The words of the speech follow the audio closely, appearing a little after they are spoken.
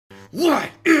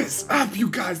What is up, you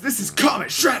guys? This is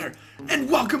CometShredder, and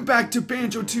welcome back to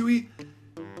Banjo-Tooie.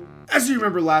 As you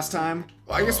remember last time,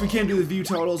 well, I guess we can't do the view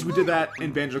totals. We did that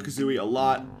in Banjo-Kazooie a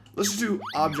lot. Let's just do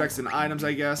objects and items,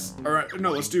 I guess. Or,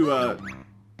 no, let's do,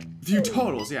 view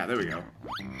totals. Yeah, there we go.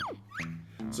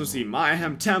 So, see,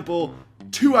 Mayhem Temple,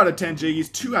 2 out of 10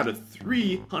 jiggies, 2 out of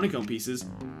 3 honeycomb pieces.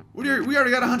 We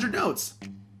already got 100 notes.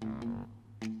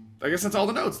 I guess that's all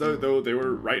the notes, though they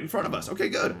were right in front of us. Okay,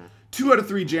 good. 2 out of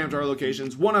 3 jam jar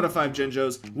locations, 1 out of 5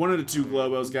 Jinjos, 1 out of 2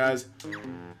 Globos, guys.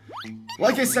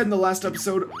 Like I said in the last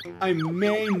episode, I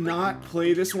may not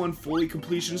play this one fully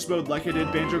completionist mode like I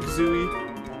did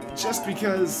Banjo-Kazooie, just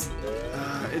because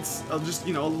it's just,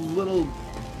 you know, a little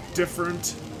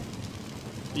different.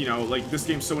 You know, like, this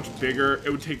game's so much bigger, it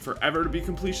would take forever to be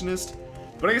completionist.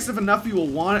 But I guess if enough people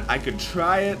want it, I could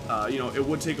try it. You know, it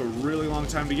would take a really long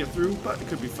time to get through, but it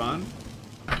could be fun.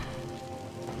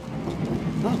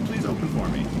 Well, please open for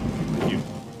me. Thank you.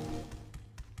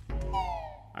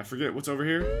 I forget what's over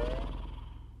here.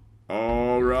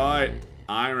 Alright.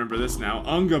 I remember this now.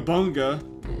 Unga Bunga.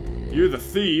 You're the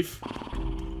thief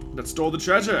that stole the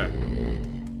treasure.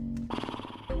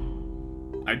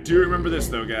 I do remember this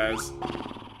though, guys.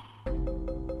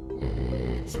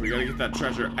 So we gotta get that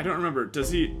treasure. I don't remember.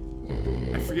 Does he...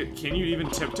 I forget. Can you even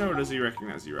tiptoe or does he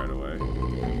recognize you right away?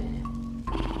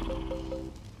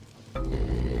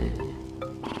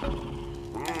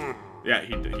 Yeah,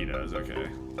 he does, okay.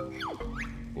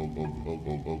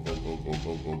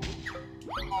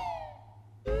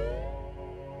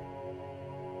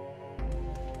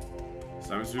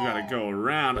 So we gotta go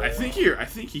around. I think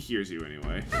he hears you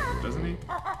anyway, doesn't he?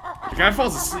 The guy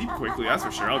falls asleep quickly, that's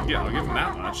for sure. I'll give him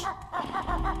that much.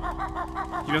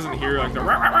 He doesn't hear like the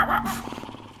rah, rah, rah, rah.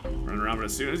 Running around, but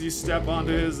as soon as you step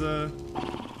onto his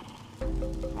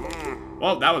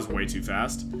well, that was way too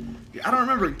fast. I don't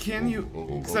remember, can you...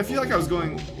 Because I feel like I was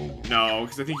going... No,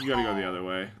 because I think you gotta go the other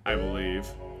way, I believe.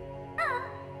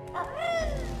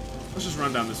 Let's just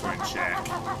run down this way and check.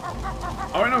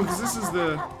 Oh, I know, because this is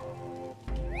the...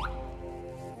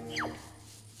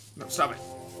 No, stop it.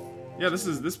 Yeah, this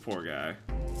is this poor guy.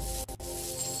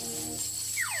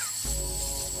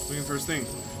 Looking for his thing.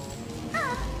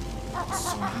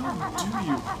 So how do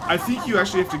you... I think you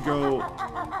actually have to go...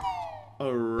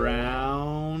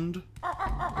 around.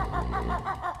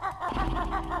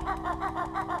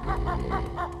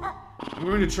 I'm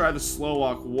going to try the slow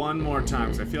walk one more time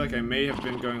because I feel like I may have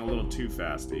been going a little too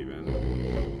fast even.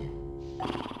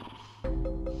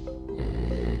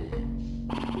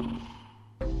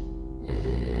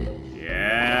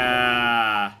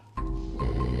 Yeah.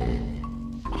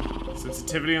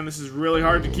 Sensitivity on this is really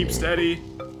hard to keep steady.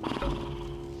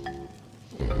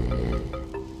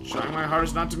 Trying my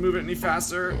hardest not to move it any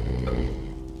faster.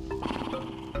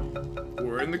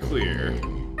 We're in the clear.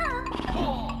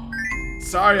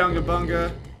 Sorry, Unga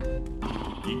Bunga.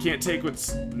 You can't take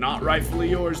what's not rightfully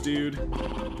yours, dude.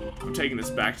 I'm taking this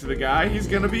back to the guy. He's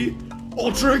gonna be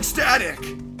ultra ecstatic.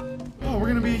 Oh, we're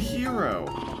gonna be a hero.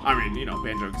 I mean, you know,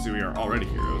 Banjo-Kazooie are already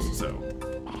heroes, so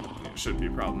it shouldn't be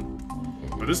a problem.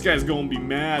 But this guy's gonna be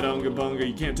mad, Unga Bunga.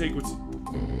 You can't take what's...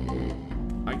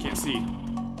 I can't see.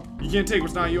 You can't take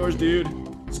what's not yours, dude.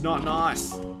 It's not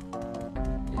nice.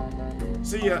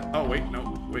 See ya. Oh, wait,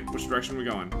 no. Wait, which direction are we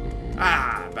going?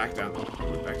 Ah, back down.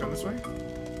 Back down this way?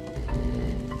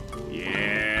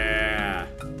 Yeah.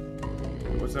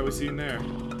 What's that we see in there?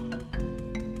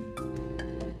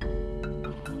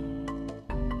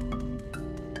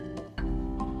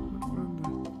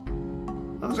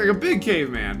 That looks like a big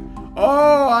caveman.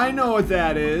 Oh, I know what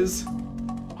that is.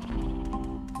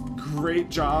 Great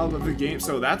job of the game.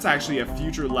 So that's actually a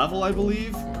future level, I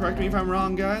believe. Correct me if I'm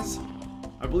wrong, guys.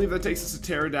 I believe that takes us to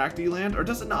Pterodactyl Land, or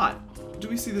does it not? Do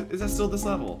we see that? Is that still this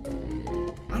level?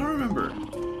 I don't remember.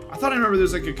 I thought I remember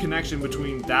there's like a connection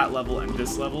between that level and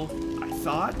this level. I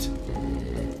thought.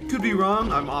 Could be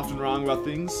wrong. I'm often wrong about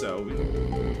things, so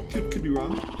could be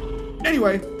wrong.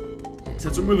 Anyway,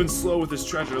 since we're moving slow with this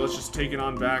treasure, let's just take it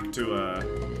on back to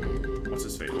what's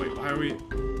his fate? Wait, why are we?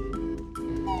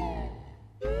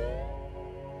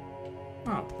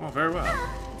 Oh, very well.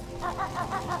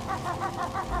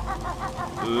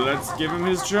 Let's give him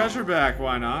his treasure back,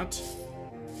 why not?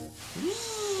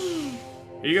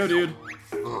 Here you go, dude.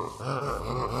 The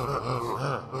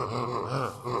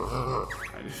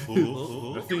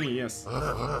thingy, yes.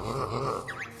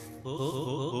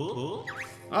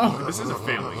 Oh, this is a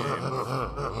family game.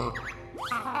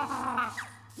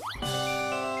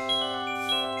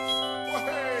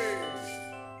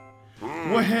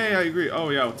 Well, hey, I agree. Oh,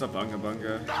 yeah, what's up, Unga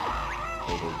Bunga?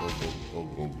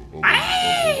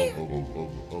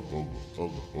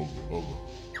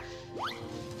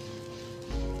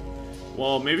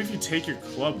 Well, maybe if you take your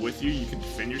club with you, you can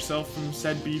defend yourself from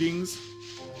said beatings.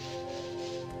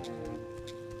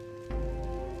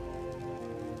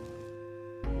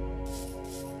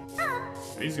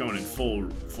 He's going in full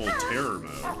terror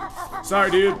mode. Sorry,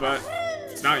 dude, but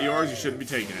if it's not yours, you shouldn't be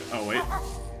taking it. Oh, wait.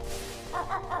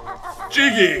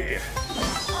 Jiggy!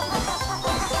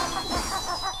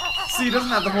 See, he doesn't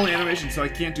have the whole animation, so I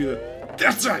can't do the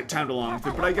 "that's right" timed along with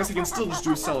it, but I guess I can still just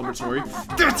do a celebratory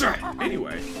 "that's right"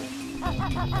 anyway.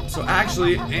 So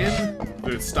actually, in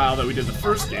the style that we did the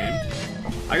first game,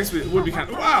 I guess it would be kind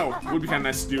of, wow! It would be kind of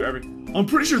nice to do every... I'm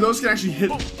pretty sure those can actually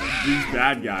hit these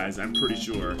bad guys, I'm pretty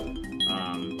sure.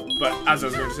 But as I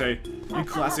was going to say, in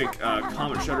classic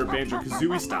CometShredder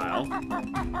Banjo-Kazooie style,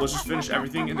 let's just finish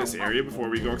everything in this area before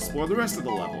we go explore the rest of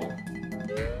the level.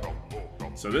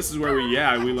 So this is where we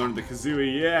learned the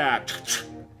Kazooie,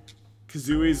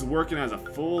 Kazooie's working as a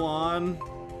full-on,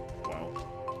 well,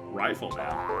 rifle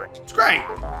now. It's great!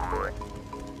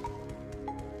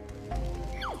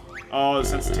 Oh, the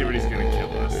sensitivity's gonna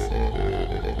kill us.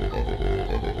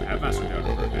 I have mastered out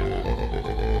over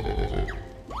it.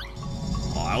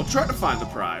 Oh, I'll try to find the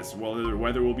prize. Well,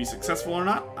 whether we'll be successful or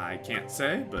not, I can't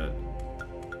say, but...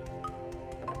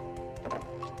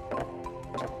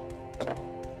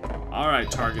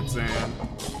 Alright, Target Zan.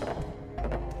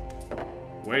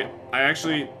 Wait, I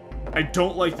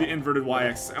don't like the inverted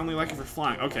Y-axis. I only like it for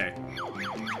flying. Okay.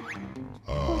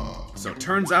 So it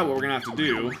turns out what we're gonna have to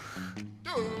do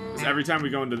is every time we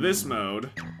go into this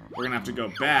mode, we're gonna have to go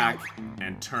back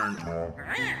and turn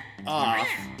off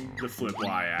the flip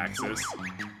Y-axis.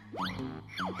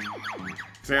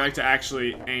 Because I like to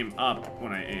actually aim up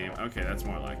when I aim. Okay, that's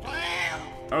more like it.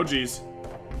 Oh, geez.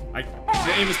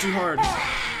 The aim is too hard.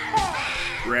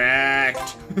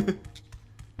 Wrecked.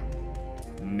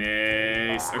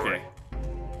 Nice. Okay.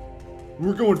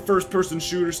 We're going first-person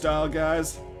shooter style,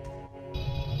 guys.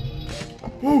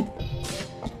 Whoa!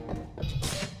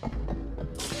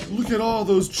 Look at all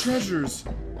those treasures.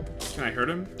 Can I hurt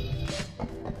him?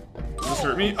 Does this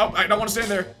hurt me? Oh, I don't want to stand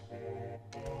there.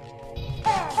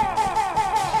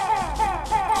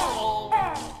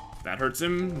 That hurts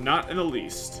him, not in the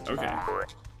least. Okay.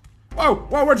 Oh,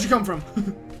 whoa, where'd you come from?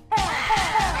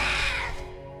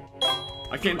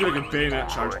 I can't do like a bayonet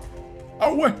charge.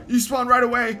 Oh, what? You spawned right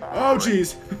away. Oh,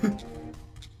 jeez.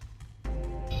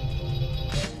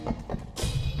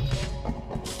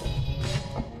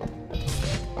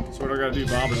 So what do I gotta do,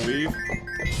 bob and weave?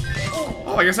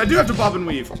 Oh, I guess I do have to bob and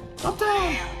weave. Up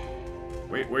down.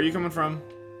 Wait, where are you coming from?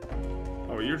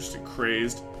 Oh, you're just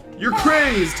crazed. You're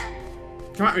crazed!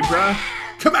 Come at me, bruh.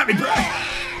 Come at me,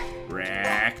 bruh!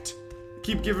 Wrecked.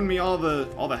 Keep giving me all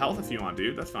the health if you want,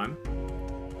 dude. That's fine.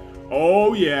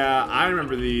 Oh yeah, I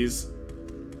remember these.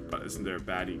 But isn't there a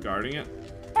baddie guarding it?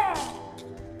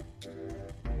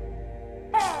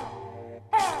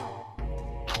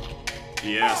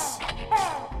 Yes.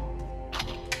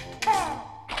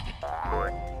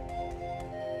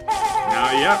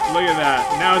 Now, yep, look at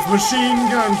that. Now it's Machine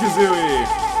Gun Kazooie.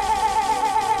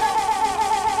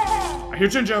 I hear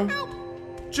Jinjo.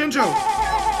 Jinjo!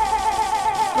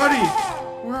 Buddy,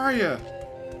 where are you?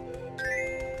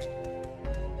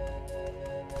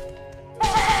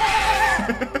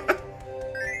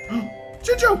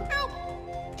 Jinjo!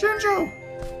 Jinjo!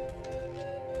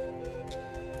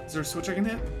 Is there a switch I can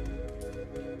hit?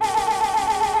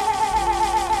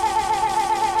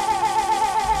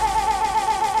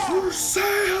 Say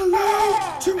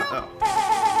hello to my...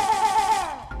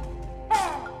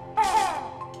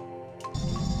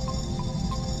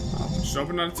 Oh. Just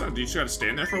open on its own. Do you just gotta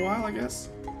stand there for a while, I guess?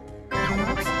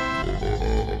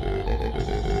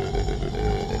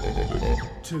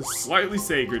 To slightly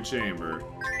sacred chamber.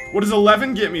 What does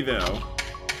 11 get me, though?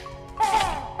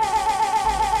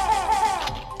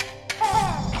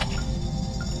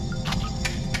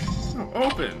 Oh,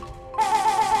 open.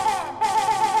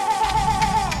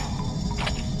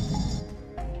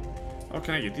 Oh,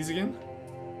 can I get these again?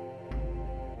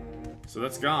 So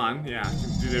that's gone. Yeah.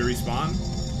 Do they respawn?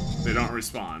 They don't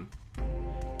respawn.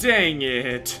 Dang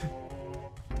it!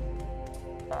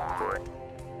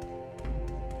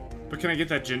 But can I get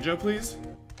that Jinjo, please?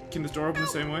 Can this door open the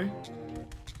same way?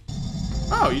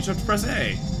 Oh, you just have to press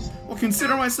A. Well,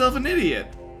 consider myself an idiot.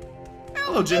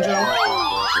 Hello, Jinjo.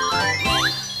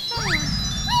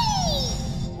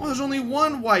 Well, there's only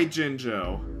one white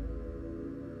Jinjo.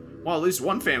 Well, at least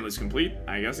one family's complete.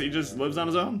 I guess he just lives on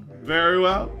his own. Very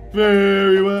well.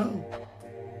 Very well.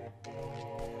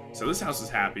 So this house is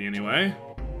happy anyway.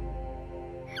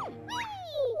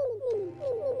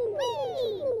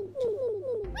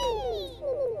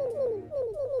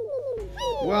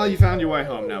 Well, you found your way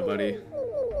home now, buddy.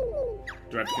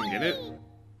 Do I have to come get it?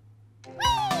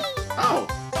 Oh!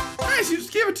 Nice, you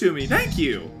just gave it to me. Thank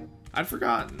you. I'd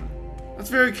forgotten. That's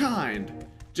very kind.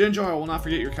 Ginger, I will not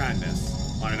forget your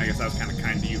kindness. Well, I mean, I guess I was kind of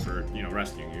kind to you for, you know,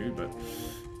 rescuing you, but...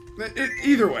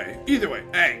 Either way.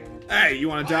 Hey, you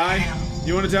want to die?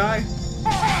 You want to die?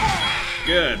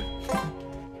 Good.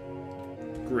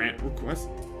 Grant request?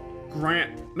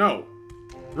 No.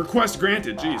 Request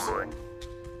granted, jeez.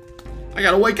 I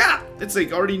gotta wake up! It's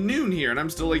like already noon here and I'm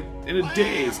still like in a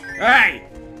daze. Hey!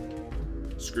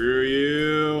 Screw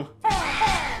you. Oh,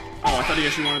 I thought you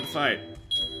actually wanted to fight.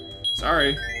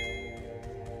 Sorry.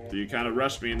 You kind of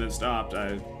rushed me and then stopped.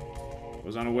 I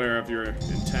was unaware of your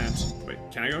intent. Wait,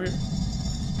 can I go here?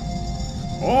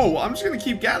 Oh, well, I'm just gonna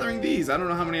keep gathering these. I don't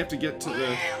know how many I have to get to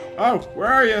the... Oh, where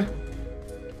are you?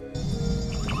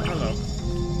 Hello.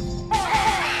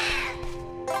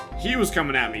 He was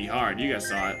coming at me hard. You guys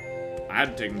saw it. I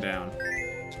had to take him down.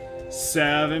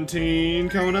 17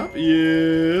 coming up?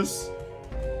 Yes.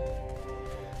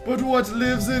 But what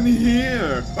lives in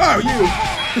here? Oh, you!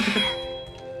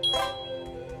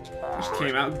 Just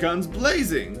came out guns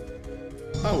blazing.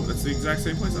 Oh, that's the exact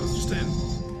same place I was just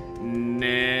in.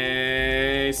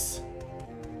 Nice.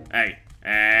 Hey.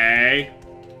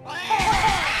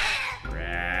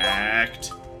 Wrecked.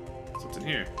 So what's in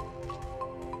here?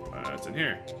 What's in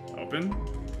here? Open?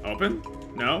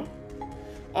 No?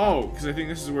 Oh, because I think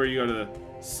this is where you go to the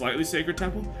slightly sacred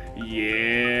temple?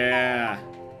 Yeah.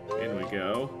 In we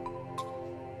go.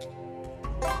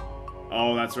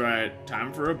 Oh, that's right.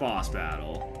 Time for a boss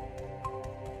battle.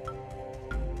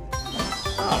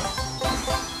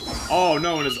 Oh,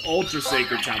 no, and his ultra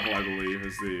sacred temple, I believe,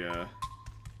 is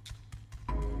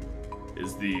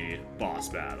the boss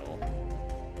battle.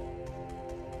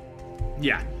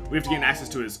 Yeah, we have to gain access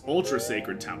to his ultra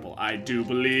sacred temple, I do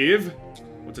believe.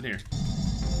 What's in here?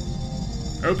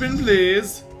 Open,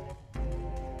 please.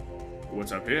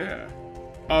 What's up here?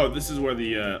 Oh, this is where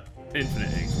the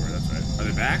infinite eggs were, that's right. Are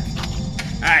they back?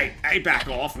 Hey, back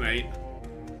off, mate.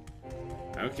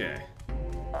 Okay.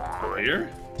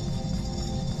 Here?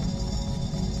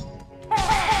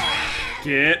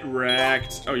 Get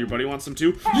wrecked. Oh, your buddy wants some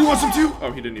too? You want some too?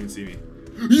 Oh, he didn't even see me.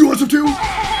 You want some too?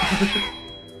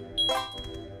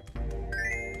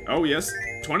 Oh, yes.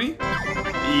 20?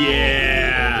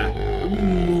 Yeah.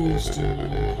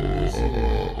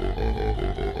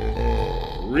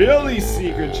 Really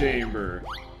secret chamber.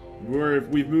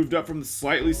 We've moved up from the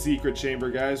slightly secret chamber,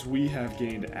 guys. We have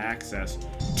gained access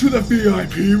to the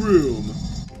VIP room.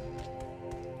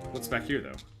 What's back here,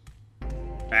 though?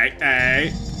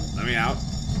 Hey, let me out.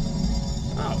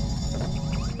 Oh.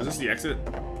 Is this the exit?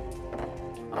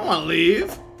 I don't want to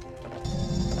leave.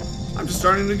 I'm just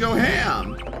starting to go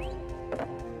ham.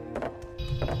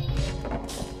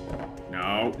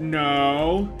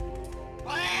 No.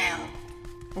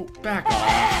 Oh, back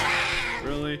off.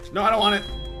 Really? No, I don't want it.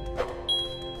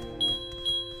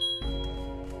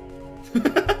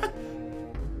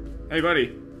 Hey,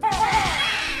 buddy.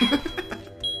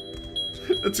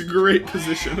 That's a great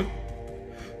position.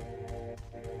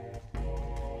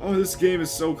 Oh, this game is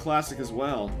so classic as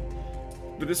well.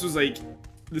 But this was a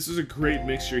great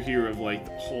mixture here of like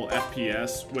the whole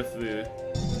FPS with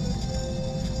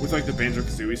like the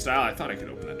Banjo-Kazooie style. I thought I could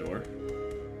open that door.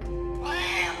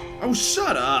 Oh,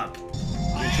 shut up! You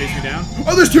gonna chase me down?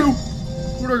 Oh, there's two!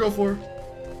 Who do I go for?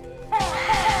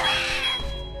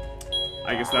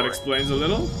 I guess that explains a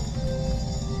little.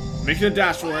 Making a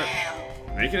dash for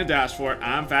it.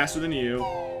 I'm faster than you.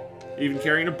 Even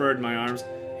carrying a bird in my arms.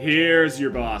 Here's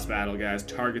your boss battle, guys.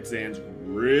 Target Zan's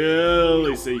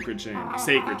really sacred chamber.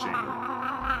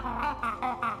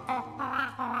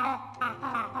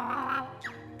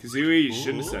 Kazooie, you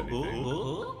shouldn't have said anything.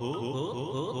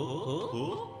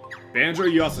 Banjo,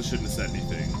 you also shouldn't have said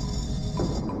anything.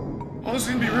 Oh, this is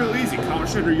gonna be real easy.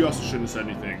 CometShredder, you also shouldn't have said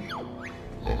anything.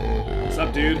 What's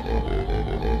up, dude?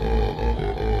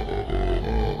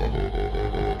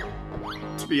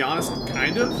 To be honest,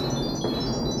 kind of.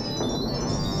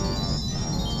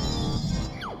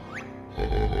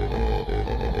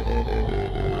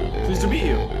 Pleased to meet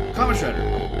you, CometShredder,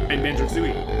 and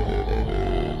Banjo-Tooie.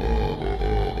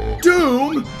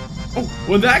 Doom? Oh,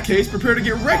 well in that case, prepare to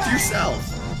get wrecked yourself.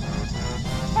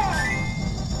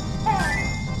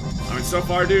 I mean, so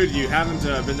far, dude, you haven't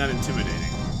been that intimidating.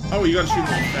 Oh, you gotta shoot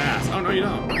them all fast. Oh, no, you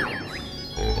don't.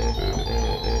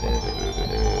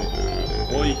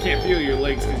 Well, you can't feel your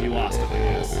legs because you lost them, I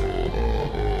guess.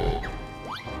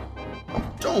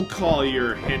 Don't call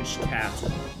your hinge cats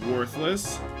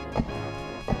worthless.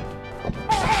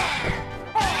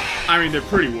 I mean, they're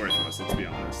pretty worthless, let's be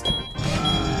honest.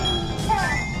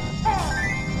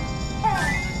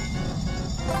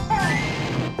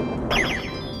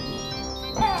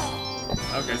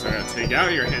 guess I gotta take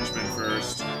out your henchman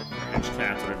first. Or hench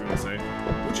cat, whatever you want to say.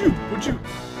 Would you?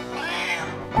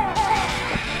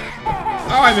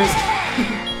 Oh, I missed.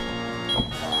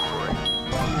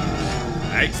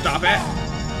 Hey, stop it.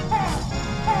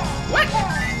 What?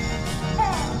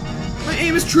 My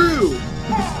aim is true.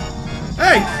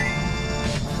 Hey.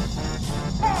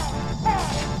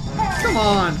 Come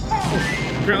on.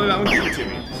 Oh, apparently that one gave it to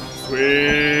me.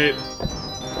 Sweet.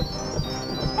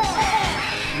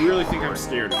 You really think I'm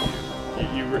scared of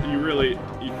you? You really,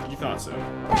 you thought so.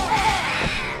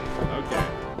 Okay.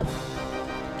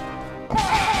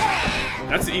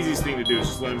 That's the easiest thing to do, is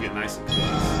just let him get nice and close.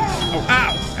 Oh,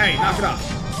 ow! Hey, knock it off.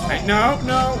 Hey, no,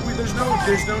 there's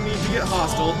no need to get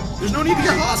hostile. There's no need to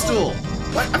get hostile!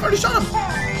 What? I've already shot him!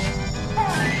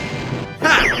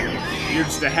 Ha! You're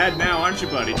just ahead now, aren't you,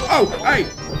 buddy? Oh, hey!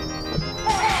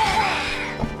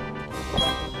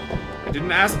 I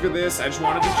didn't ask for this, I just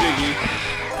wanted the jiggy.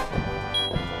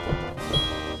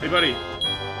 Hey, buddy.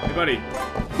 Hey, buddy.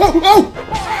 Whoa, oh!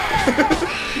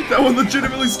 That one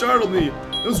legitimately startled me.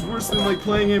 That was worse than, like,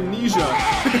 playing Amnesia.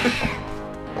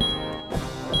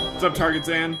 What's up, Target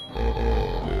Zan?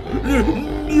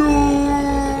 No!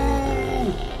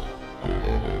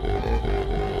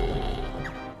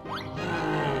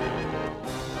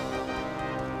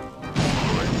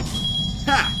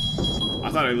 Ha!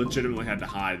 I thought I legitimately had to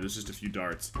hide. There's just a few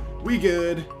darts. We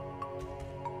good.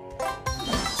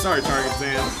 Sorry, Target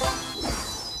Zan.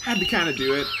 Had to kind of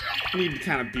do it. I need to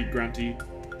kind of beat Grunty.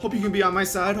 Hope you can be on my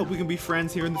side. Hope we can be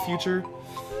friends here in the future.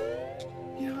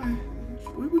 You know,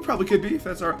 we probably could be if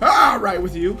that's right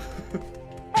with you.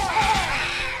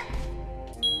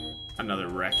 Another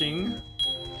wrecking.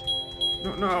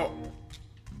 No.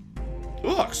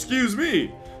 Oh, excuse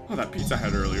me. Oh, that pizza I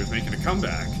had earlier is making a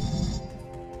comeback.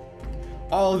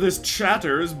 All of this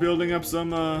chatter is building up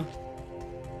some,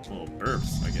 little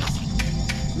burps, I guess.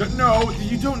 No,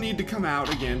 you don't need to come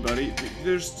out again, buddy.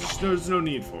 There's no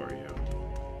need for you.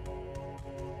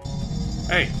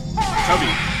 Hey, Tubby.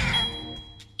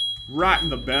 Right in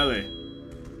the belly.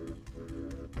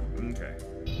 Okay.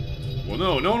 Well,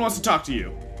 no one wants to talk to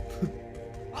you.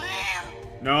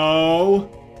 No.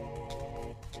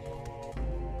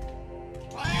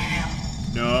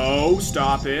 No,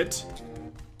 stop it.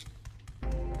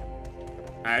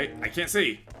 I can't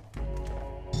see.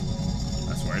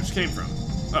 That's where I just came from.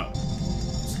 Oh,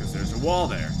 it's because there's a wall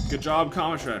there. Good job,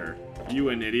 CometShredder. You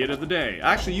an idiot of the day.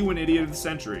 Actually, you an idiot of the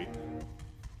century.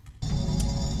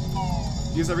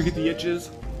 You guys ever get the itches?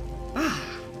 Ah.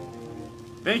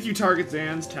 Thank you, Target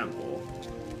Zan's Temple.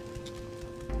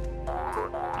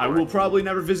 I will probably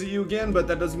never visit you again, but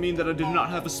that doesn't mean that I did not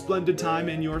have a splendid time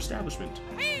in your establishment.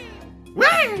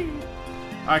 Whee!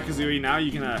 Alright, Kazooie, now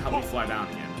you can help me fly down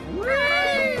again.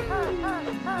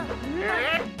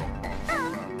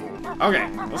 Okay,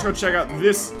 let's go check out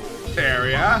this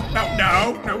area.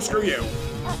 No, screw you.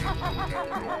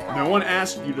 No one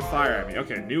asked you to fire at me.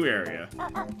 Okay, new area.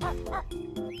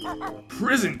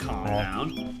 Prison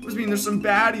compound? What does it mean there's some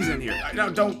baddies in here? No,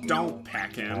 don't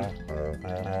pack him.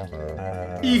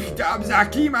 Ich darf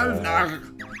Zakim al-Nar. I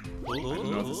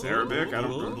don't know if it's Arabic, I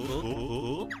don't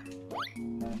know.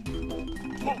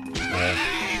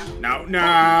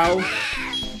 No.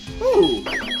 Ooh,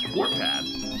 warp pad.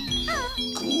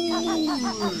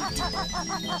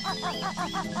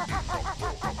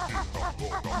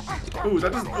 Ooh,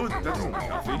 that doesn't look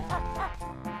healthy.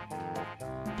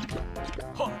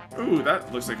 Ooh,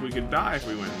 that looks like we could die if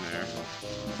we went in there.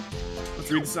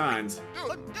 Let's read the signs.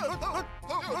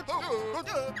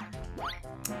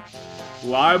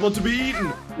 Liable to be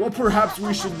eaten. Well, perhaps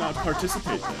we should not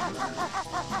participate then.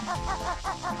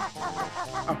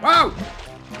 Oh, wow!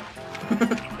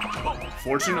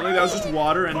 Fortunately, that was just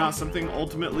water and not something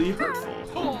ultimately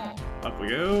hurtful. Up we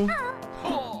go.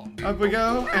 Up we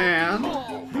go, and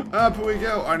up we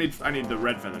go. I need the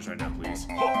red feathers right now, please.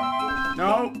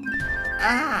 No.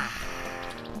 Ah.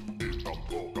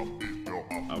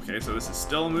 Okay, so this is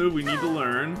still a move we need to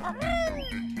learn.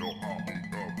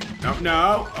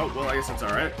 No. Oh, well, I guess that's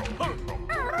all right.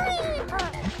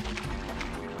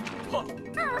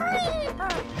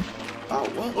 Oh,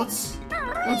 well, let's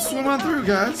swim on through,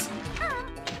 guys.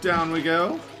 Down we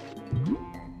go.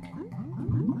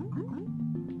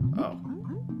 Oh,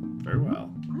 very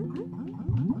well.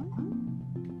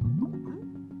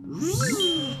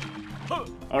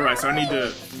 All right, so I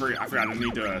forgot. I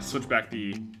need to switch back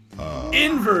the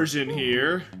inversion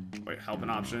here. Wait, help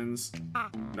and options.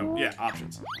 No, yeah,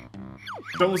 options.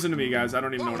 Don't listen to me, guys. I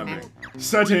don't even know what I'm doing.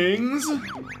 Settings.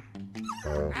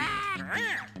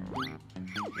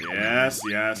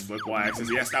 Yes, flip y-axis.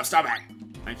 Yes, now stop it.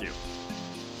 Thank you.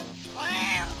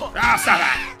 Ah, stop it.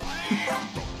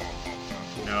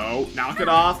 No, knock it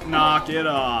off, knock it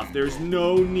off. There's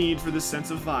no need for this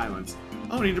sense of violence.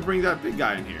 Oh, I need to bring that big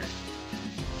guy in here.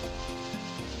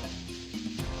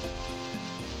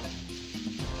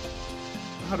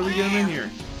 How do we get him in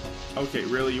here? Okay,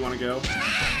 really, you want to go?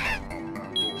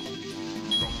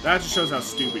 That just shows how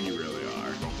stupid you really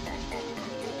are.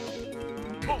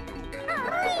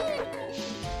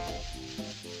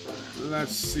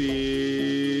 Let's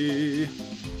see...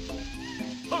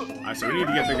 Alright, so we need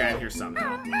to get the guy in here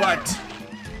somehow. But...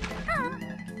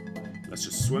 let's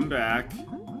just swim back.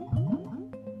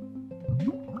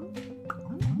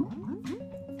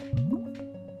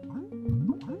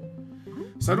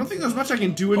 So I don't think there's much I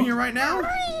can do in here right now.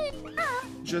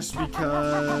 Just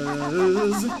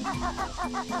because...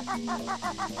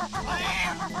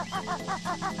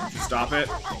 Stop it.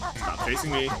 Stop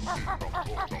chasing me.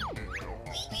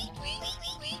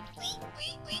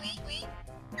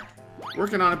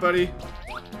 Working on it, buddy.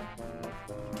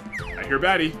 I hear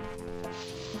Batty.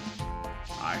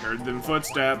 I heard them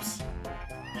footsteps.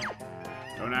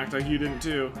 Don't act like you didn't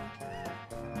too.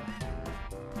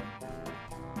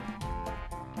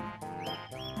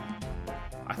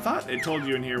 I thought it told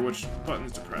you in here which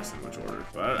buttons to press in which order,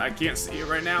 but I can't see it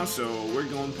right now, so we're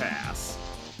going pass.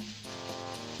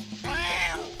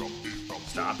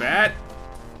 Stop it.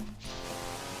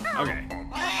 Okay,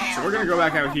 so we're gonna go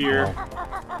back out here,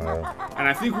 and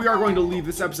I think we are going to leave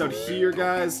this episode here,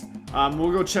 guys.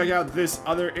 We'll go check out this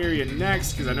other area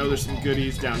next, because I know there's some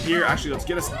goodies down here. Actually, let's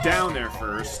get us down there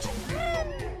first.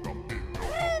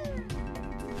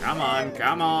 Come on,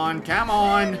 come on, come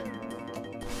on!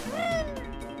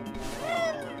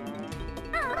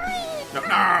 No,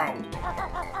 no!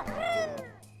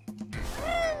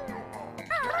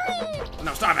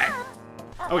 No, stop it!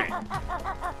 Okay.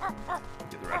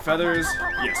 Get the red feathers.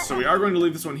 Yes, so we are going to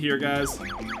leave this one here, guys.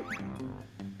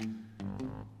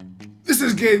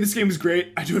 This game is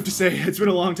great. I do have to say, it's been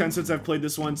a long time since I've played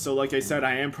this one, so like I said,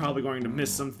 I am probably going to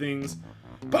miss some things.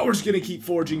 But we're just going to keep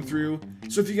forging through.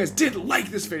 So if you guys did like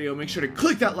this video, make sure to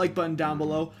click that like button down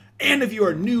below. And if you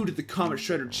are new to the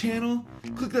CometShredder channel,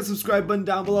 click that subscribe button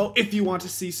down below if you want to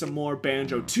see some more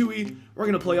Banjo-Tooie. We're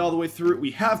going to play all the way through it.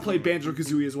 We have played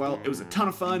Banjo-Kazooie as well. It was a ton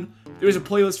of fun. There's a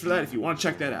playlist for that if you want to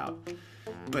check that out.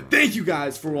 But thank you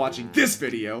guys for watching this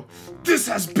video. This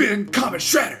has been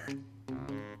CometShredder.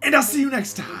 And I'll see you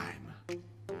next time.